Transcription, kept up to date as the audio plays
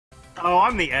Oh,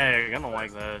 I'm the egg. I don't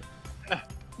like that.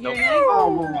 You're Nope. an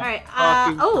egg? Alright,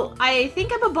 oh, I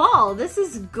think I'm a ball. This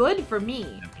is good for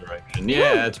me.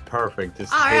 Yeah, it's perfect.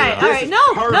 Alright, no,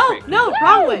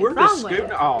 wrong way, We're wrong just way.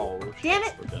 scooting. Oh, Damn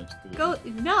it. Go,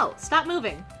 no, stop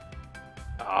moving.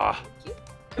 Ah.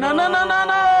 no!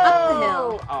 Up the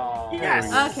hill. Oh,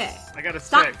 Yes. Okay. I got a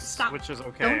Stop, 6, stop. which is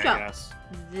okay, Don't jump. I guess.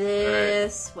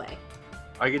 This way.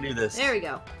 I can do this. There we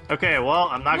go. Okay, well,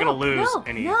 I'm not gonna lose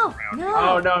any round.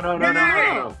 Oh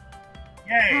no!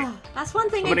 Yay! That's one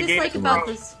thing I'm I gonna gain dislike some about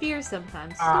growth. the spear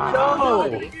sometimes. No.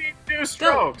 Too much 2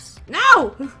 strokes!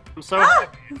 No! I'm so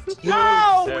happy.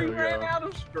 No, There we we ran go. out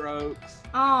of strokes.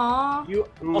 Aww. You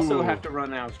also Ooh. have to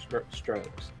run out of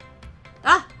strokes.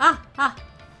 Ah.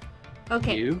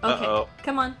 Okay, You? okay. Uh-oh.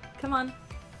 Come on.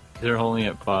 They're only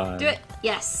at 5. Do it.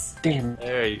 Yes. Damn.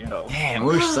 There you go. Damn,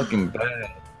 we're sucking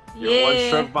bad. You're 1 Yeah.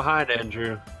 stroke behind,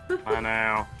 Andrew. I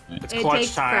know. It's It clutch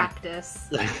takes time. practice.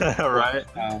 Right?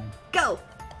 Go.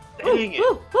 Dang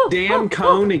it. Damn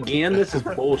cone again. This is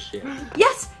bullshit.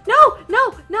 Yes. No.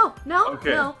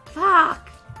 Okay. No. Fuck.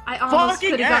 I almost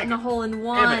Fucking could have egg. gotten a hole in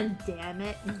one. Damn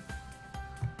it. That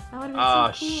would have been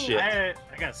Oh, so cool. shit.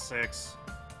 I got 6.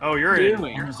 Oh, you're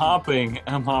Doing? in.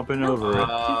 I'm hopping over it.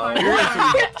 far. You're in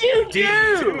some You deep do.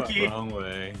 dookie. Wrong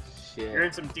way. You're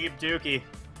in some deep dookie.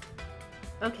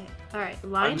 Okay. All right.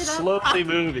 Line I'm it up. slowly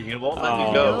moving. It won't let me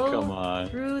Oh. go. Go Come on.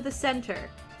 Through the center.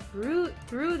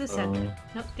 Through the center.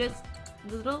 Nope. Just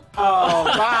a little. Oh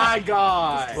my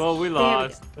god. Well, we we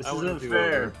lost. This I isn't wanna do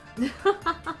fair. over.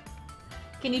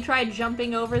 Can you try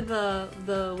jumping over the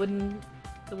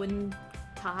wooden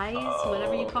ties,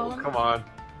 whatever you call them? Come on.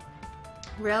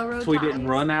 Railroad So we ties. didn't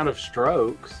run out of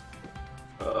strokes.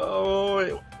 Oh,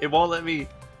 it won't let me.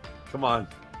 Come on.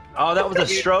 Oh, that was a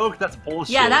stroke? That's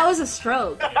bullshit. Yeah, that was a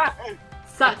stroke.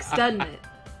 Sucks, doesn't it?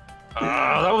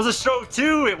 That was a stroke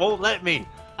too. It won't let me.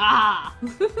 Ah!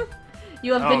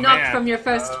 You have been Oh, knocked man. from your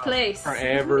first place.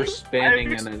 Forever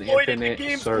spinning in an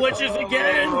infinite circle. glitches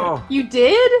again. Oh, You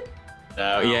did?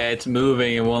 yeah, it's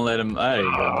moving. It won't let him. There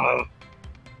you go.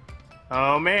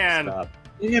 Oh man. Stop.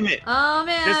 Damn it. Oh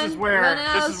man. This is where- running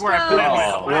out this of is where I put in my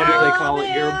strokes. What do they Oh, call it,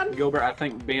 man. Gilbert? I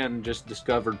think Ben just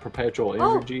discovered perpetual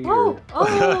Oh, energy oh,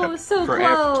 or so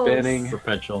forever close. spinning.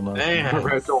 Perpetual motion. Man.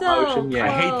 Perpetual So motion. Yeah, I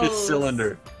hate this Close.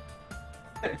 cylinder.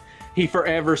 he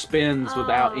forever spins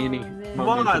without Oh, any man. Come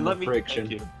momentum on, let or me. friction.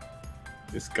 Thank you.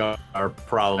 This got our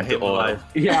problem I hate to my oil. life.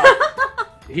 Yeah,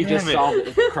 he just Damn it.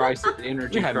 solved the crisis,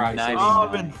 energy We have crisis. 99. on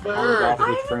I'm in his third. off with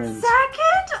I'm in friends.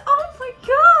 second? Oh my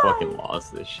god! Fucking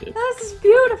lost this shit. This is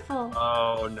beautiful.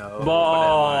 Oh no.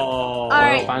 Ball.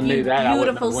 Alright, if I knew you that, I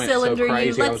wouldn't have beautiful went so cylinder, you.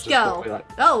 crazy. I was Let's just go. gonna be like,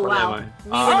 Oh What am wow. I?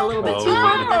 We went a little bit too Oh,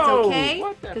 far, but that's no. okay.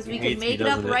 What the- Because we Hates can me, make it up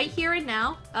doesn't it? right here and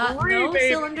now. Three, No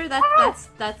baby. cylinder, that's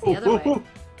the other way.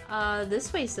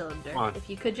 This way cylinder. Come on. If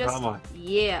you could just Come on.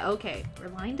 yeah, okay. We're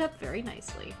lined up very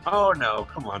nicely. Oh no,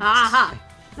 come on. Aha!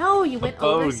 No, you went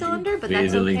over you cylinder, but that's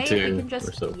easily okay. too. We can just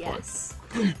We're so far. yes.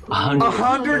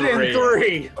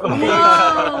 103.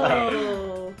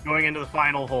 Whoa! Going into the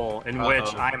final hole, in which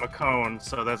Uh-oh. I'm a cone,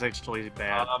 so that's actually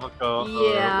bad. I'm a go.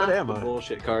 Yeah. What am The I?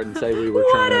 bullshit card and say we were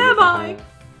What trying to am get the I?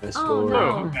 highest Oh, score. no.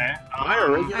 Okay.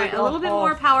 Alright, a little bit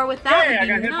more power with that Hey, I would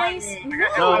got be hit by nice. the- I got No.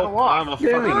 hit by the wall. I'm a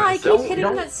Dude, fucking. Oh, I keep don't- hitting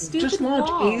don't- that stupid Just launch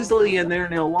wall. easily in there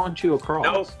and it'll launch you across.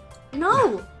 Nope.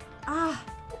 No! Ah,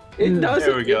 It doesn't.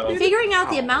 There we go. it- figuring out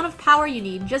the amount of power you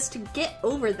need just to get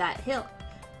over that hill.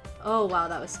 Oh wow,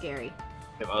 that was scary.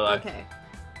 Hit my life. Okay.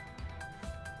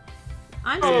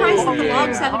 I'm surprised that the yeah.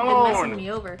 logs haven't been messing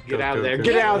me over. Get out of there. Go,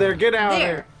 Get go, out of there. Get out of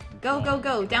There. there.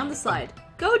 Go. Down the slide.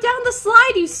 Go down the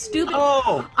slide, you stupid.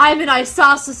 Oh! I'm an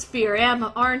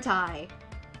isosphere, aren't I?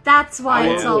 That's why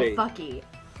it's all Really? fucky.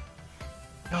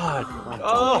 God.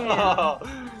 Oh.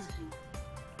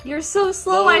 You're so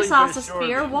slow, Slowly but isosphere.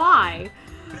 surely. Why?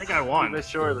 I think I won.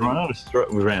 Surely. We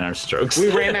ran out of strokes.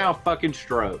 We ran out of fucking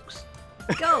strokes.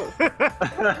 Go.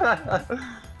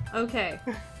 Okay.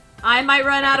 I might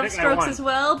run out I of think I strokes won. as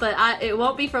well, but it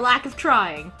won't be for lack of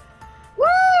trying.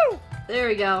 Woo! There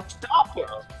we go. Stop it.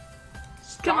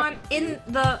 Come on, in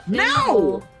the No!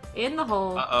 hole. In the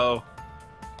hole. Uh-oh.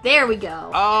 There we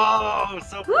go. Oh,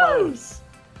 so Woo! close.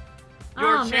 You're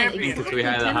Oh man, champion. it's Because we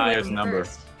had the 10 away highest from number.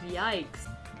 first. Yikes.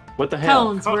 What the hell?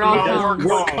 Cones. We're all Oh, cones.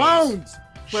 we're We're cones.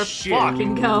 We're Shit.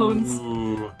 fucking cones.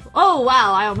 Ooh. Oh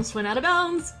wow, I almost went out of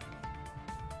bounds.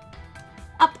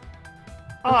 Up.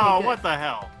 Oh, good. what the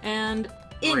hell? And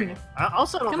Three. in. I'll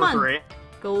settle Come for on. 3.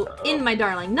 Go in, my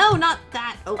darling. No, not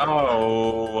that. Oh.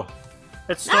 Oh.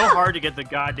 It's so No. hard to get the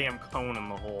goddamn cone in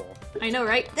the hole. I know,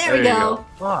 right? There we you go.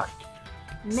 Fuck.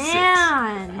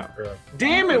 Man.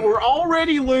 Damn it, we're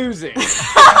already losing.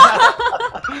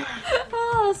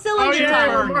 Oh, little cylinder yeah,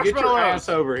 time. we're- Get your Marshmallows. ass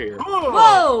over here.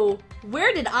 Whoa!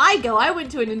 Where did I go? I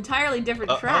went to an entirely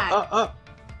different track.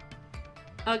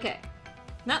 Okay.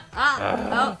 No.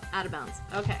 Oh, out of bounds.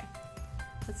 Okay.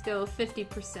 Let's go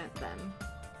 50% then.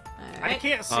 I Alright.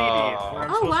 can't see these. Where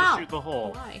I'm Oh, supposed wow. to shoot the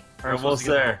hole. Why? You're almost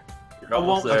there. You're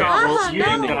almost there. Ah, You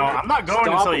didn't no. go. I'm not going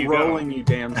Stop until you go. rolling, you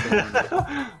damn thing.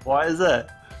 Why is that?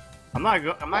 I'm not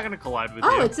gonna collide with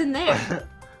Oh, you. it's in there.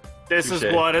 This Touche.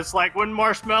 is what it's like when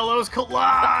marshmallows collide.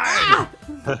 Ah!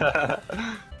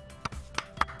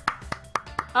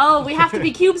 Oh, we have to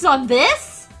be cubes on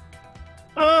this?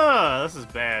 This is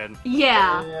bad.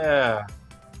 Yeah. Yeah.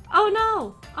 Oh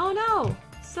no. Oh no.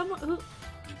 Someone who.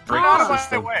 Break Get out the of my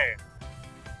system. way.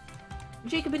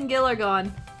 Jacob and Gil are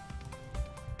gone.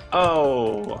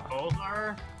 Oh, Both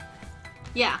are.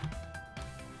 Yeah.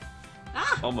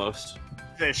 Ah! almost.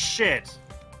 This shit.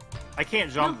 I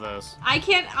can't jump this. I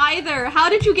can't either. How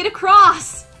did you get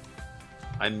across?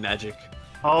 I'm magic.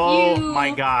 Oh You-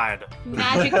 my god.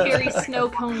 Magic fairy snow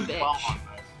cone bitch. Well on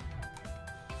this.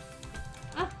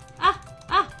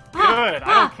 Good.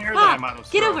 I don't care that I'm out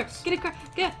of Get over. strokes. Get across.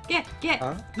 Get.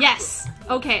 Huh? Yes.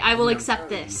 Okay, I will accept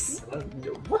this.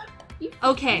 What?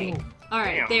 Okay. All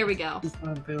right. Damn. There we go. It's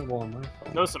not available on my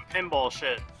phone. No, some pinball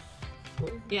shit.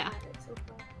 Yeah.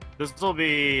 This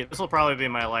will probably be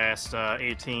my last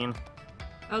 18.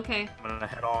 Okay. I'm gonna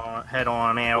head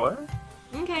on out. What?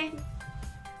 Okay.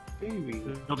 Baby.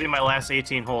 It'll be my last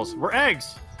 18 holes. We're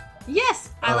eggs. Yes,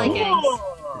 I like eggs.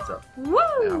 What's up? Woo!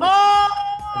 Oh!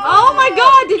 Oh my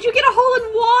God! Did you get a hole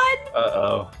in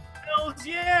Uh-oh. Hells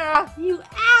yeah! one? You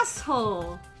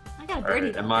asshole! I got a birdie.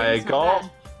 Alright, though. am I Birdie's not golf?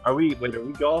 bad. Are we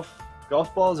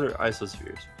golf balls or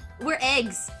isospheres? We're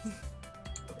eggs.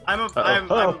 I'm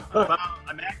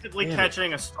actively Damn it.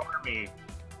 catching a Starmi.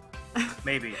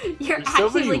 Maybe. You're There's so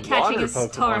actively many catching a water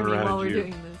Pokemon Starmi around while we're you.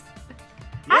 doing this.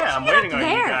 How'd Yeah, you I'm get waiting up on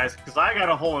you there? guys because I got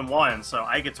a hole in one, so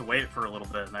I get to wait for a little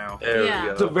bit now. There Yeah. we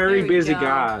It's a go. very There we busy go.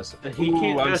 guy. He Ooh,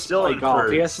 can't I'm just still play in golf.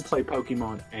 He first. has to play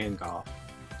Pokemon and golf.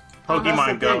 Pokemon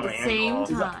At Go the and same golf.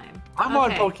 time. I'm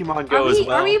Okay. on Pokemon Go as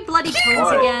well. Are we bloody cones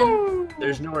Why? again?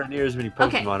 There's nowhere near as many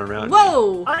Okay. Pokemon around.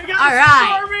 Whoa! I got All a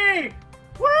right.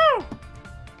 Starmi! Woo!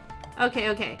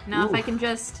 Okay. Now if Ooh. I can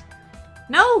just.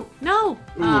 No.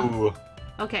 Ooh.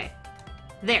 Okay.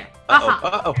 There. Uh-oh.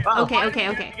 Aha. Uh-oh. Okay. Why did you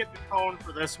have to get the cone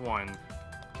for this one?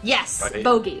 Yes. Right.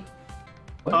 Bogey.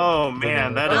 Oh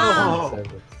man, that is Oh.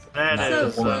 that So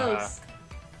is close.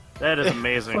 that is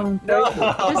amazing. No.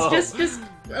 Just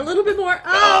a little bit more.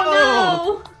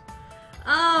 Oh no!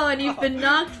 Oh, and you've been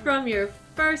knocked from your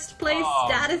first place Oh.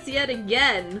 status yet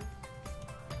again.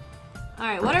 All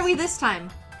right, what are we this time?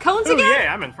 Cones Oh again?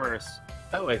 yeah, I'm in first.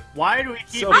 That way. Why do we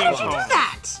keep So being How did you do cones?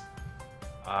 that?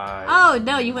 I... Oh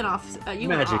no, you went off. You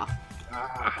went Magic. off.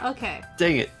 Ah, Okay,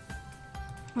 dang it.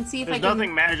 let's see if There's I can.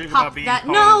 nothing magic pop about being that-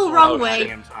 cones no, all wrong at the way.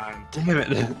 same time. Damn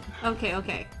it.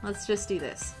 Okay, let's just do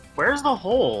this. Where's the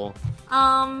hole?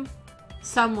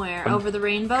 Somewhere I'm over the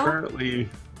rainbow. Currently...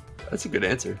 That's a good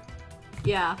answer.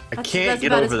 Yeah, I that's, can't that's get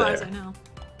about over as far as there. I know.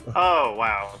 Oh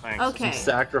wow, thanks. Okay. I'm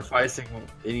sacrificing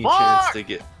any Fuck! chance to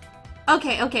get...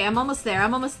 Okay, I'm almost there.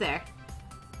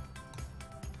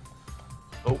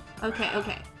 Oh. Okay.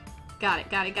 Got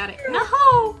it.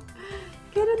 No!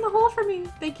 Get in the hole for me.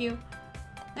 Thank you.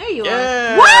 There you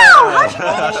Yeah! are. Wow! How'd you Oh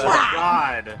manage my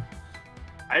that? god.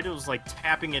 I was like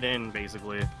tapping it in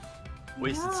basically.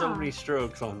 Wasted so Yeah. many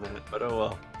strokes on that, but oh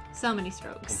well. So many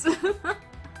strokes. oh, hey!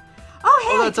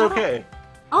 Oh, that's got it. okay.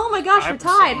 Oh my gosh, I we're have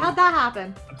tied. some- How'd that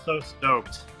happen? I'm so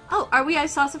stoked. Oh, are we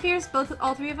isosopheres?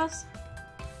 All three of us?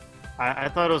 I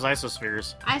thought it was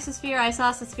isospheres. Isosphere,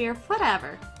 isosphere,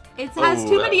 whatever. It has Oh,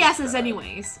 too many that's S's bad.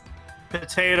 anyways.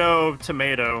 Potato,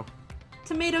 tomato.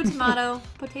 Tomato,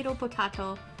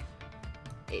 potato.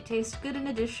 It tastes good in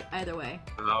a dish either way.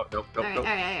 Oh, nope.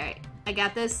 Alright. I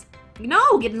got this.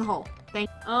 No, get in the hole. Thank.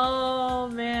 Oh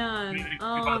man. What do you think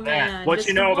Oh about that? man. What Just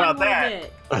you know one about more that?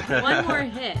 hit. One more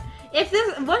hit. If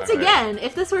this once All right. again,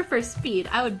 if this were for speed,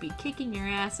 I would be kicking your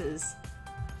asses.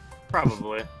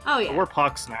 Probably. Oh But yeah. we're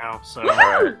pucks now, so.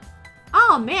 Woohoo!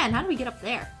 Oh man, how do we get up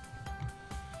there?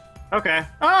 Okay.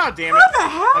 Ah, damn it. How the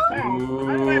hell? I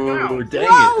bounced. Ooh, dang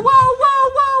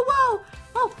Whoa! it.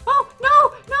 Oh, no,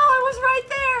 I was right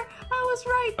there. I was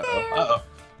right there. Uh-oh.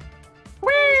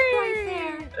 Right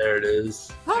there. There it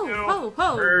is. Ho.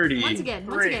 Birdie. Once again.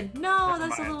 Three. No, Never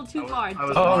that's a mind. little too I was- hard. I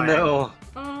was Oh lying. no.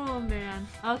 Oh man.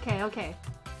 Okay.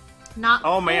 Not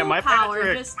Oh man, full my power,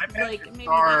 Patrick, just my like Patrick maybe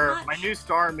star, that my much. new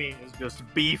Starmi is just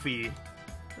beefy.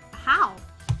 How?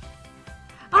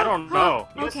 I don't know.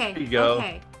 Okay. There you go.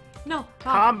 Okay. No.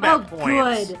 Combat oh,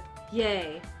 points. good.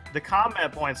 Yay. The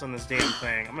combat points on this damn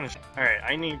thing. I'm gonna. All right,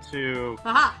 I need to.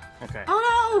 Aha. Okay.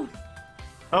 Oh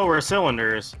Oh, we're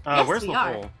cylinders. Yes, Where's we the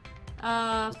are. hole?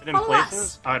 no! Is it in Follow places?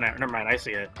 us. Oh, no, never mind. I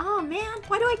see it. Oh man,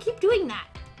 why do I keep doing that?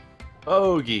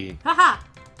 Bogey. Haha.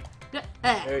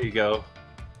 There you go.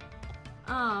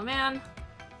 Oh man.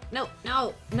 No,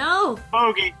 no, no!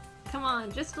 Bogey. Come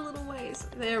on, just a little ways.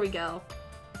 There we go.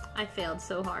 I failed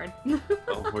so hard.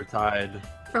 Oh, we're tied.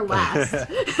 For last.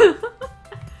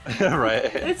 Right.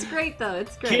 It's great though,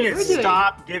 it's great. Can you We're doing-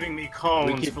 stop giving me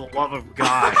cones can- for the love of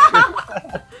God?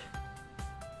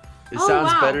 It Oh,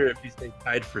 sounds wow. better if you stay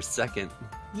tied for second.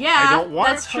 Yeah, I don't want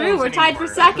that's true. cones We're tied for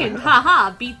anymore. second.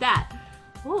 Haha, beat that.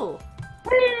 Ooh.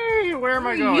 Whee! Where am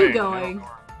I Where are going? you going?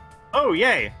 Oh,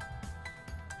 yay!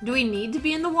 Do we need to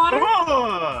be in the water?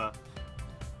 Oh,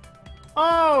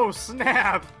 oh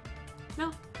snap!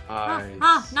 No.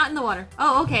 Nice. Not in the water.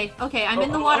 Oh, okay. Okay, I'm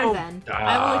in the water then.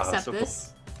 I will accept so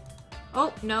this.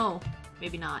 Oh, no.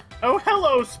 Maybe not. Oh,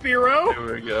 hello, Spiro!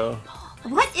 There we go.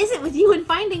 What is it with you and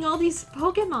finding all these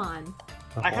Pokemon?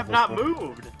 I have not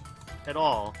moved at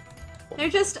all. They're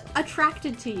just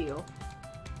attracted to you.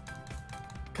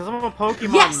 Because I'm a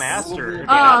Pokemon Yes! master.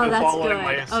 Oh, I've been that's following good.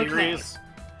 my Okay. series.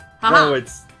 Haha. No,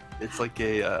 it's like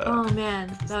a. Oh man,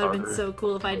 that would have been starter. so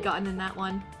cool if I'd gotten in that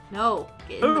one. No.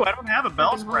 Get in Ooh, the- I don't have a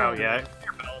Fucking Bellsprout hole. yet.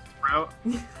 Here, Bellsprout.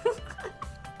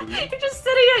 You're just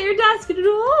sitting at your desk and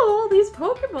all these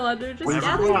Pokemon. They're just Where's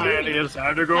gathering. Everyone is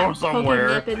time to go Yeah,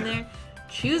 somewhere. Pokenip in there.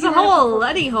 Choose a hole,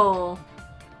 any hole.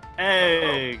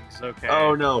 Eggs. Okay.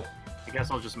 Oh no! I guess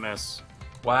I'll just miss.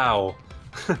 Wow.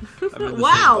 I'm in the same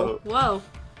Wow. boat. Whoa.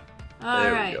 There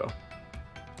Alright. we go.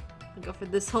 I'll go for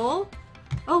this hole.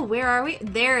 Oh, where are we?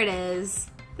 There it is.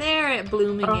 There it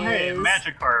blooming Oh, hey, is.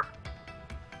 Magikarp.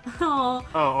 Oh,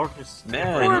 Oh, Orcus.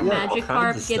 Man, poor you got all kinds Magikarp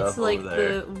of gets stuff like over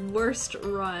there. the worst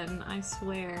run, I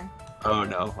swear. Oh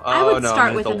no! Oh, I would no, start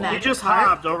I'm with at a the Magikarp. You just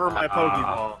hopped over my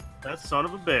Pokeball. That son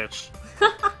of a bitch.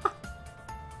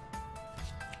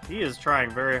 He is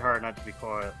trying very hard not to be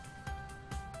quiet.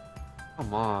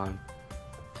 Come on.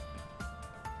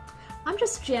 I'm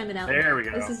just jamming out. There we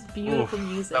go. This is beautiful Oof,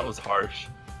 music. that was harsh.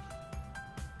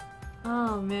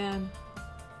 Oh man,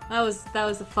 that was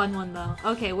a fun one though.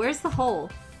 Okay, where's the hole?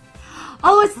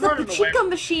 Oh, it's the Running away Pachinko from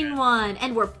machine one,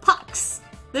 and we're pucks.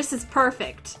 This is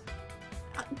perfect.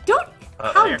 Don't.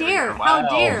 There How we dare? go. How Wow.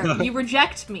 dare you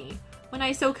reject me when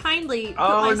I so kindly put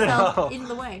Oh, myself no. in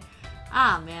the way?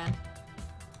 Ah man.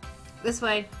 This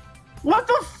way. What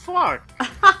the fuck?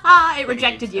 It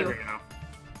rejected There you. we go.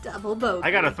 Double bogey.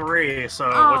 I got a 3, so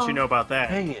Oh. what you know about that?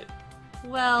 Dang it!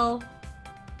 Well,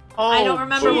 Oh, I don't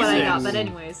remember what I Jesus. got, but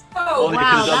anyways. Oh, you wow, could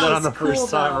have done that that on was the first cool,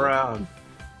 time though. around.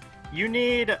 You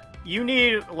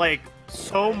need like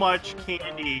so much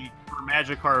candy for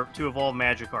Magikarp to evolve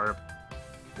Magikarp.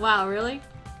 Wow, really?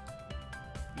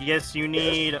 Yes, you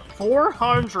need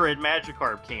 400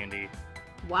 Magikarp candy.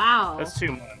 Wow. That's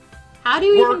too much. How do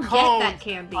you We're even get cold that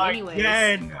candy, anyways?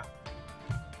 Again.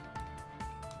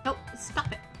 Nope,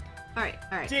 stop it. Alright,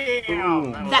 alright. Damn.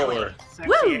 Ooh, That was way. a sexy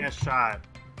Woo! ass shot.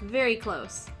 Very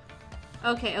close.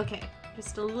 Okay, okay.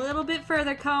 Just a little bit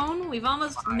further, Cone. We've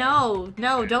almost... No,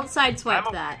 no, don't sideswipe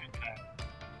I'm that. I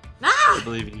Ah!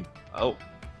 believe you. Oh,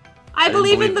 I didn't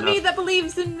believe in believe the me enough. that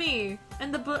believes in me.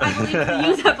 And I believe in the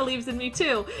you that believes in me,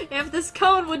 too. If this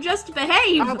Cone would just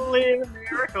behave! I believe in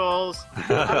miracles.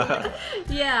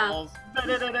 Yeah.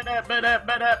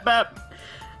 Alright.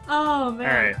 Oh,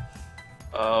 man.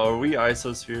 are we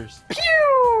isospheres?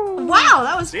 Wow,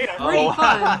 that was See ya. pretty Oh.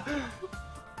 fun.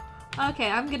 Okay,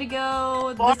 I'm gonna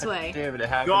go this way. Damn it! It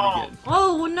happened Go. again.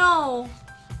 Oh no!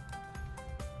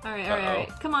 Alright, alright, Uh-oh.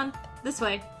 alright. Come on. This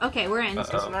way. Okay, we're in. Is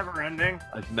this never ending?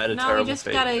 I've met a No, we terrible just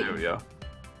fate. gotta- There we go.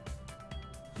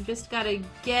 You just gotta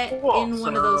get Cool, in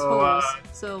one of those so, holes.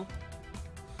 So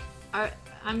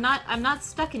I'm not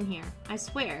stuck in here. I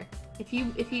swear. If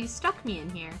you stuck me in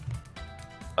here.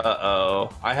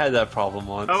 I had that problem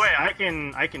once. Oh wait,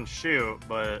 I can shoot,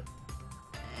 but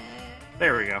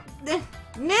there we go.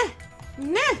 Nah,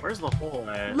 nah. Where's the hole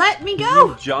at? Let me Can go!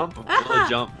 you jump?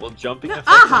 Aha. Will jumping No, affect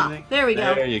aha! anything? There we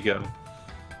go. There you go.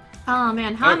 Oh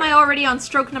man, how am I already on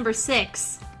stroke number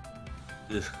 6?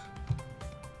 Ugh.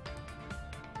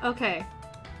 Okay.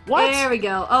 What? There we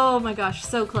go. Oh my gosh,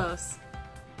 so close.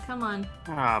 Come on.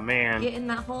 Ah man. Get in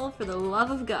that hole for the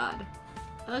love of God.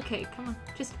 Okay, come on.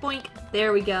 Just boink.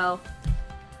 There we go.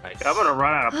 Nice. I'm gonna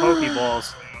run out of Pokeballs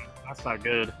soon. That's not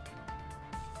good.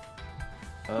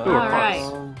 Alright.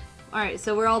 Alright,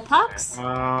 so we're all pucks?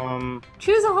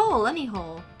 Choose a hole, any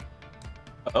hole.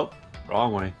 Oh,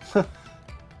 wrong way.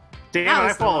 Damn, That I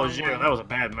was the followed wrong you. one. That was a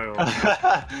bad move.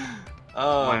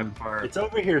 My part. It's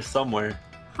over here somewhere.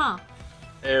 Huh.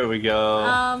 There we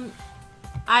go.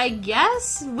 I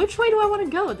guess? Which way do I want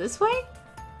to go? This way?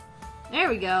 There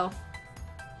we go.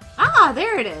 Ah,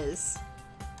 there it is.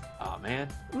 Oh man.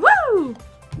 Woo!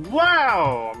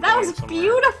 Wow! I'm That going was somewhere.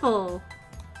 beautiful.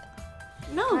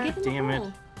 No, God get in the damn it.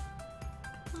 hole.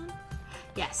 Come on.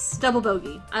 Yes, double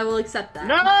bogey. I will accept that.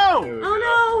 No!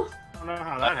 Oh I don't know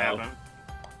how that Uh-oh. happened.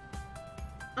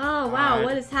 no! Oh wow, God.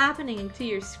 what is happening to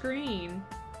your screen?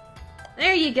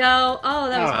 There you go. Oh,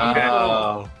 that was Oh, beautiful.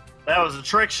 Oh. That was a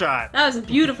trick shot. That was a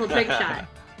beautiful trick shot,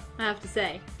 I have to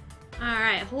say.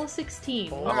 Alright, hole 16.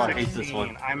 Hole Where Oh, I are we? hate this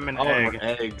one. I'm an Oh, egg.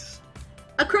 eggs.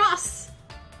 Across!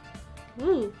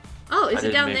 Ooh. Oh, I is it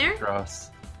didn't down make there?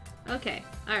 Cross. Okay,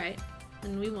 alright.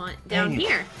 Then we want down Dang it.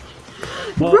 here.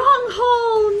 Well- Wrong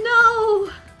hole!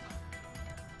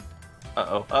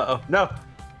 Uh-oh. Uh-oh. No!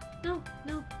 No!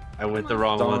 No, no. I went the Come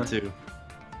wrong on. one, too.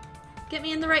 Get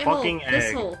me in the right Fucking hole. This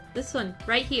egg. hole. This one.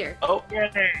 Right here. Oh, Yay,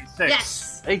 6.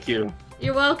 Yes! thank you.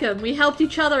 You're welcome. We helped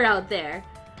each other out there.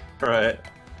 Right.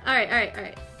 Alright, alright,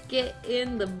 alright. Get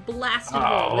in the blasted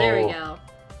Oh. hole. There we go.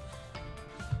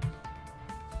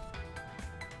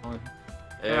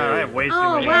 Alright, way too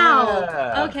Oh, many. wow.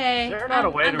 Yeah. Okay. Is there not a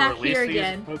way I'm to back release here these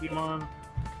again. Pokemon?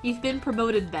 You've been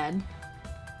promoted, Ben.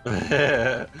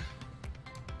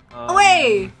 Um,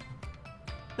 Away!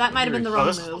 That might have been the Oh, wrong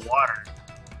this is move. the water.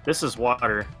 This is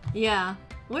water. Yeah.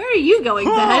 Where are you going,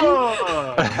 Ben?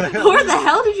 Oh! Where the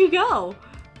hell did you go?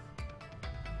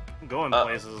 I'm going Uh.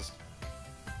 places.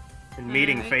 And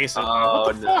meeting Alright. faces. Oh,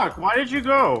 What the no. fuck? Why did you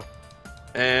go?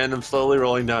 And I'm slowly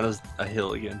rolling down a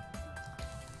hill again.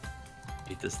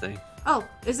 Hate this thing. Oh,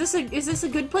 is this a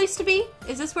good place to be?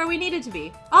 Is this where we needed to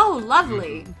be? Oh,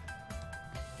 lovely.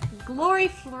 Glory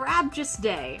Florabgus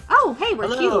Day. Oh, hey, we're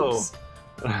Hello. cubes.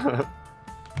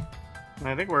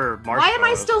 I think we're Why am I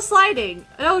marshmallows. still sliding?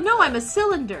 Oh no, I'm a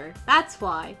cylinder. That's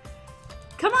why.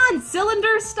 Come on,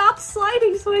 cylinder, stop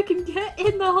sliding so I can get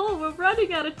in the hole. We're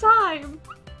running out of time.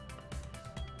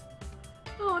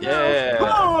 Oh no. Yeah.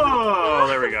 Oh,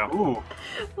 there we go. Ooh.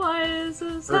 Why is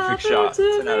this Perfect happening shot.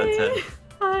 to 10 out of me? 10.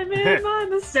 I made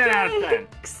my 10 out of 10.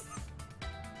 mistakes.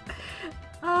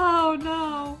 Oh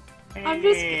no. I'm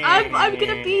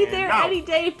gonna be there No. any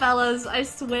day, fellas, I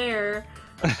swear.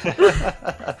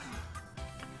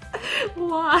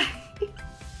 Why?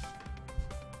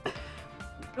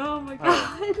 Oh my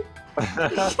god.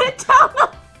 Get down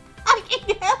the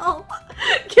fucking hill!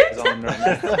 Get It's on down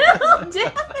right the hill!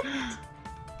 Damn it!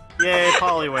 Yay,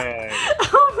 Poliwag.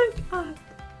 Oh my god.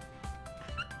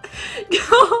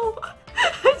 Go!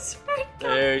 I swear to God.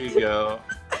 There you go.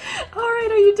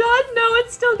 Alright, are you done? No,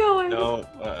 it's still going. No.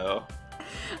 Uh-oh.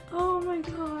 Oh my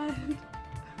god.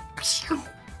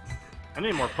 I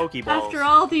need more Pokeballs. After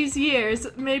all these years,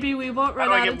 maybe we won't How run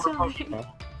do I out get of more time. Pokeballs?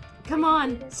 Come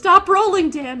on, stop rolling,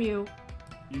 damn you.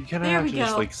 You kind of There have we to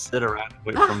just go. like sit around and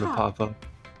wait for them to Ah. pop up.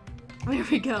 There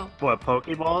we go. What,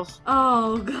 Pokeballs?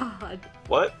 Oh god.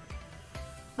 What?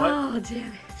 What? Oh damn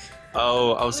it.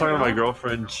 Oh, I was talking to my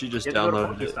girlfriend. She just Get to go to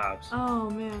downloaded it. Pokestops. Oh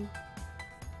man.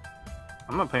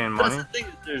 I'm not paying That's money. the thing.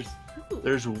 Is Ooh.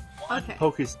 there's one Okay.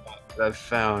 Pokestop that I've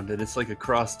found, and it's like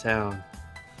across town.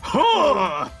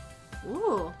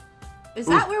 Ooh. Is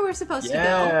that where we're supposed to go?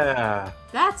 Yeah.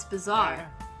 That's bizarre.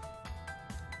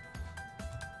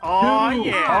 Oh, Who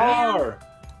yeah. are?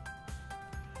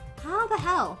 How the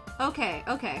hell? Okay,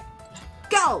 okay.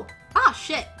 Go! Ah,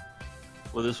 shit!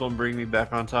 Will this one bring me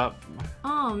back on top?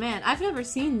 Oh man, I've never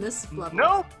seen this level.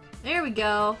 Nope. There we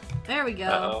go. There we go.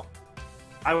 Uh-oh.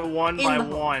 I won In by the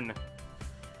hole. 1.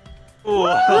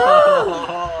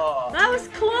 That was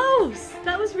close!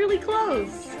 That was really close.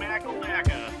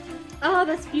 Smack-a-lacka, Oh,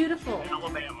 that's beautiful.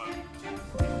 Alabama.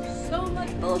 So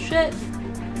much bullshit.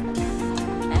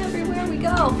 Everywhere we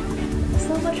go.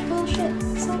 So much bullshit.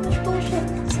 So much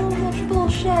bullshit. So much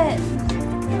bullshit.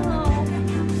 No.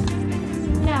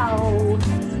 No.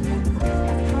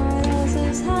 What else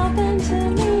has happened to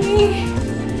me?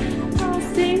 I'll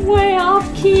sing way off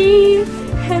key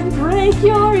and break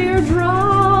your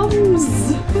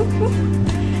eardrums.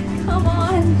 Come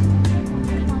on.